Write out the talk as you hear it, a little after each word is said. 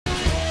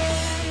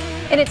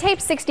In a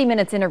taped 60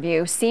 Minutes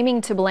interview,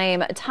 seeming to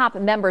blame top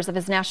members of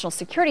his national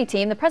security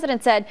team, the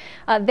president said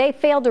they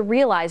failed to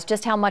realize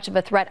just how much of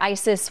a threat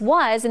ISIS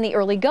was in the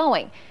early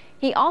going.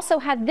 He also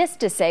had this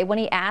to say when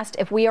he asked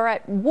if we are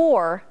at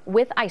war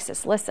with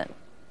ISIS. Listen.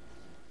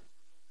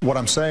 What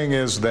I'm saying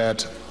is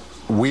that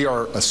we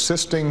are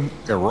assisting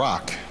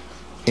Iraq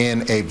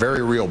in a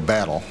very real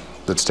battle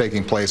that's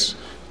taking place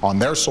on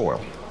their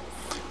soil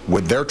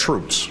with their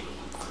troops,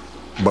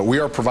 but we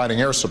are providing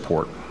air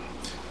support.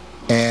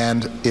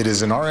 And it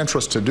is in our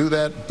interest to do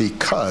that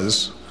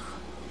because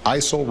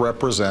ISIL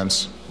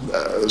represents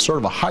sort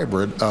of a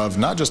hybrid of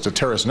not just a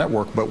terrorist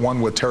network, but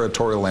one with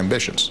territorial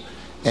ambitions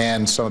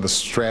and some of the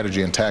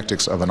strategy and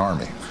tactics of an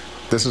army.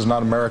 This is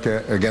not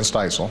America against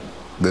ISIL.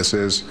 This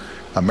is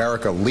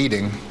America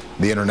leading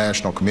the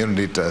international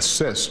community to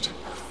assist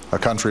a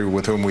country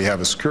with whom we have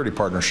a security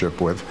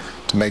partnership with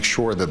to make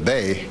sure that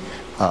they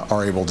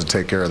are able to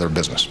take care of their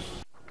business.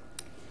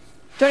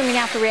 Joining me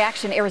now for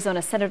reaction,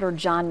 Arizona Senator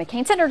John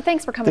McCain. Senator,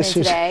 thanks for coming in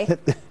today.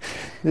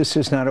 This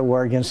is not a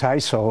war against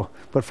ISIL,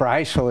 but for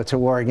ISIL, it's a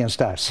war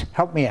against us.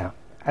 Help me out.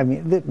 I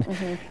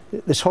mean,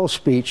 this whole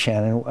speech,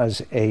 Shannon,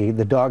 was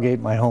the dog ate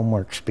my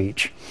homework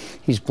speech.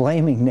 He's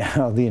blaming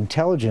now the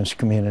intelligence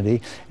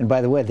community. And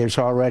by the way, there's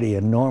already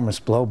enormous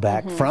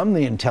blowback from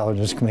the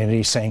intelligence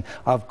community saying,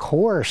 of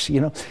course, you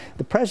know,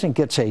 the president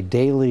gets a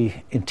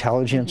daily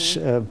intelligence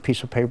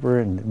piece of paper.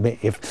 And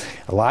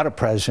if a lot of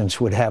presidents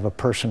would have a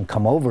person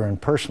come over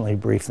and personally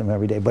brief them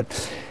every day.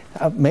 But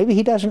maybe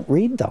he doesn't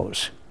read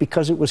those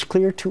because it was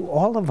clear to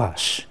all of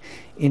us,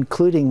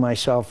 including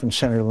myself and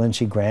Senator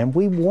Lindsey Graham.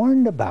 We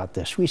warned about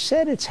this. We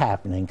said it's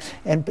happening.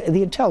 And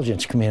the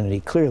intelligence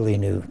community clearly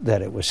knew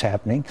that it was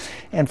happening.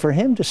 And for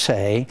him to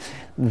say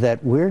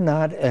that we're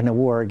not in a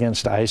war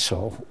against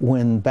ISIL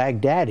when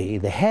Baghdadi,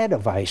 the head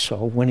of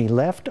ISIL, when he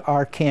left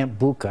our Camp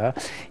Bucca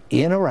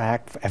in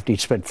Iraq after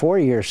he'd spent 4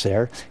 years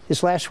there,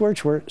 his last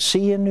words were, "See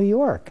you in New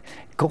York."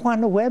 Go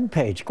on the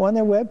webpage, go on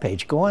their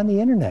webpage, go on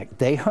the internet.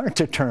 They are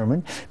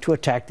determined to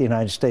attack the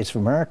United States of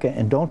America,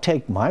 and don't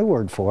take my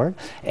word for it.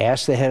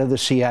 Ask the head of the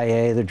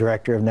CIA, the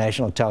Director of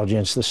National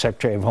Intelligence, the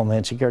Secretary of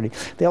Homeland Security.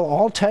 They'll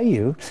all tell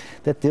you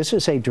that this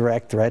is a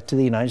direct threat to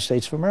the United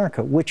States of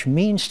America, which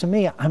means to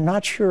me, I'm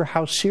not sure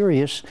how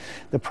serious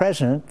the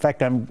president, in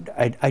fact,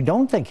 I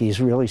don't think he's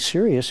really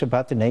serious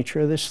about the nature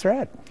of this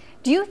threat.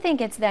 Do you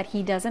think it's that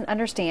he doesn't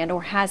understand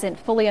or hasn't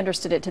fully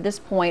understood it to this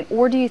point,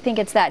 or do you think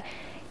it's that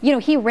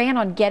he ran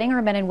on getting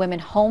our men and women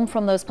home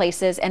from those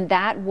places, and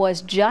that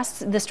was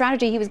just the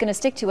strategy he was going to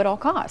stick to at all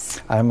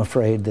costs? I'm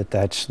afraid that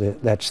that's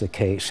the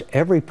case.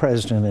 Every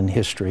president in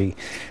history,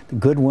 the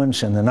good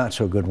ones and the not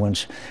so good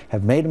ones,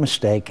 have made a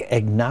mistake,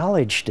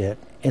 acknowledged it,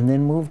 and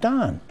then moved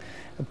on.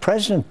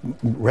 President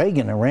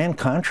Reagan,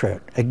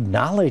 Iran-Contra,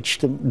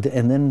 acknowledged and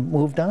then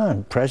moved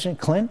on. President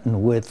Clinton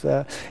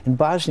in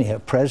Bosnia,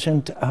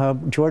 President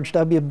George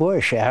W.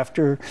 Bush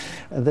after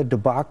the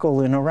debacle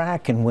in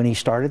Iraq and when he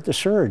started the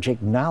surge,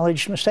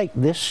 acknowledged mistake.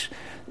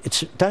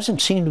 It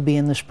doesn't seem to be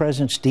in this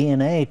president's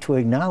DNA to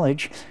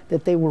acknowledge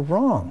that they were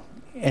wrong.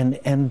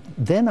 And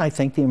then I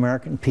think the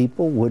American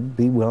people would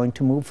be willing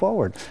to move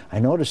forward.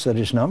 I notice that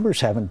his numbers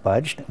haven't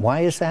budged.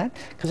 Why is that?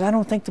 Because I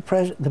don't think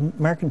the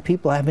American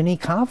people have any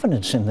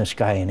confidence in this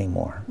guy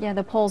anymore. Yeah,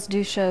 the polls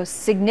do show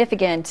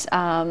significant,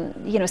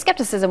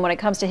 skepticism when it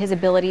comes to his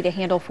ability to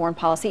handle foreign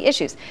policy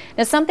issues.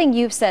 Now, something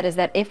you've said is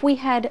that if we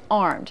had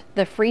armed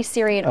the Free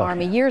Syrian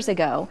Army years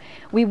ago,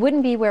 we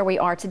wouldn't be where we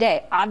are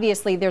today.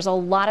 Obviously, there's a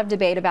lot of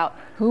debate about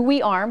who we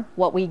arm,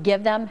 what we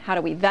give them, how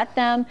do we vet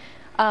them.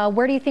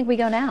 Where do you think we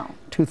go now?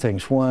 Two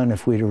things. One,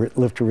 if we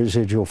lift a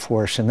residual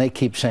force, and they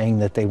keep saying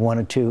that they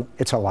wanted to,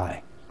 it's a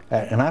lie.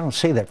 And I don't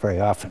say that very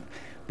often,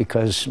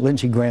 because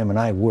Lindsey Graham and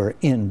I were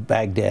in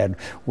Baghdad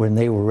when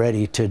they were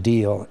ready to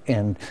deal.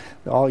 And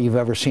all you've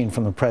ever seen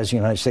from the President of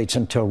the United States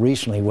until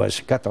recently was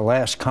got the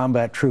last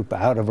combat troop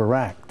out of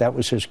Iraq. That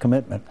was his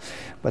commitment.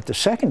 But the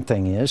second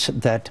thing is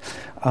that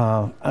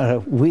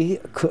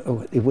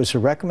it was a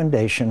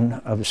recommendation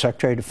of the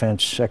Secretary of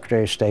Defense,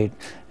 Secretary of State,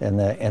 and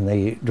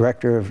the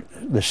Director of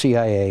the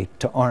CIA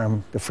to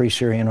arm the Free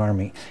Syrian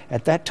Army.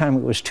 At that time,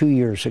 it was 2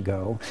 years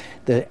ago.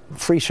 The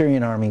Free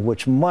Syrian Army,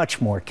 which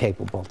much more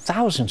capable,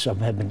 thousands of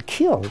them have been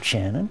killed,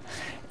 Shannon,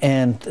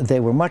 and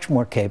they were much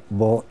more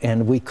capable,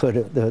 and we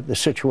could, the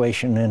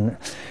situation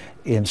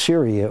in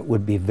Syria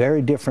would be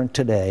very different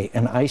today,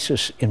 and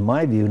ISIS, in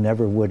my view,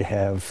 never would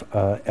have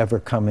ever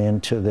come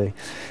into the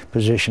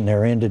position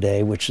they're in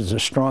today, which is the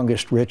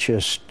strongest,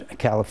 richest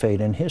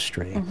caliphate in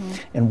history.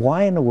 And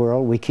why in the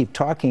world we keep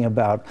talking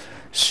about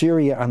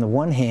Syria on the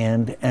one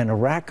hand and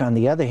Iraq on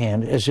the other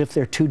hand as if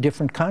they're two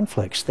different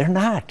conflicts? They're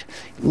not.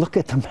 Look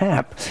at the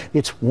map.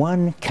 It's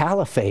one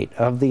caliphate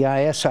of the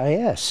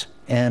ISIS.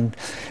 And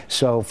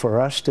so for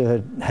us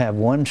to have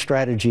one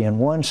strategy on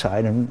one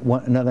side and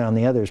another on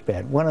the other is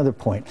bad. One other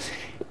point.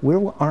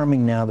 We're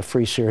arming now the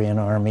Free Syrian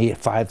Army,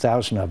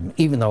 5,000 of them,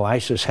 even though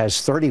ISIS has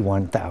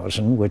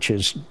 31,000,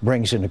 which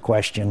brings into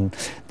question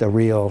the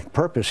real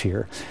purpose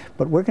here.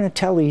 But we're going to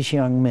tell these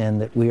young men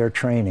that we are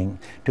training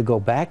to go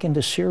back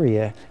into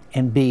Syria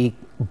and be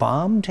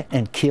bombed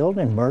and killed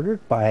and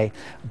murdered by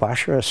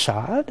Bashar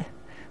Assad,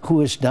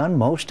 who has done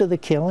most of the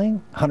killing,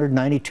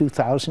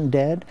 192,000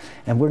 dead,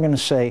 and we're going to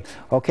say,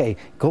 okay,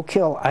 go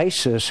kill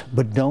ISIS,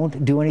 but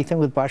don't do anything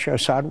with Bashar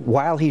Assad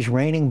while he's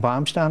raining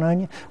bombs down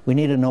on you. We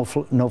need a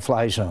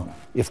no-fly zone.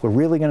 If we're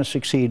really going to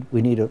succeed,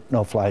 we need a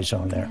no-fly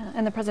zone there. Yeah,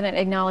 and the president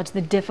acknowledged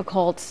the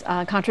difficult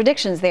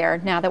contradictions there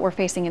now that we're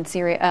facing in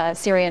Syria,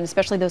 and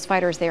especially those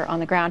fighters there on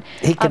the ground.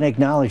 He can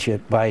acknowledge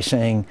it by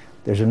saying,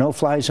 there's a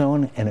no-fly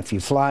zone, and if you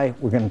fly,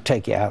 we're going to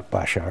take you out,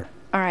 Bashar.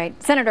 All right.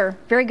 Senator,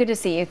 very good to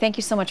see you. Thank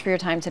you so much for your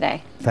time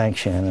today. Thanks,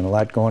 Shannon. A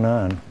lot going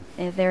on.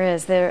 There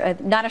is.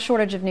 Not a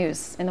shortage of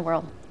news in the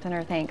world.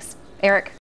 Senator, thanks. Eric.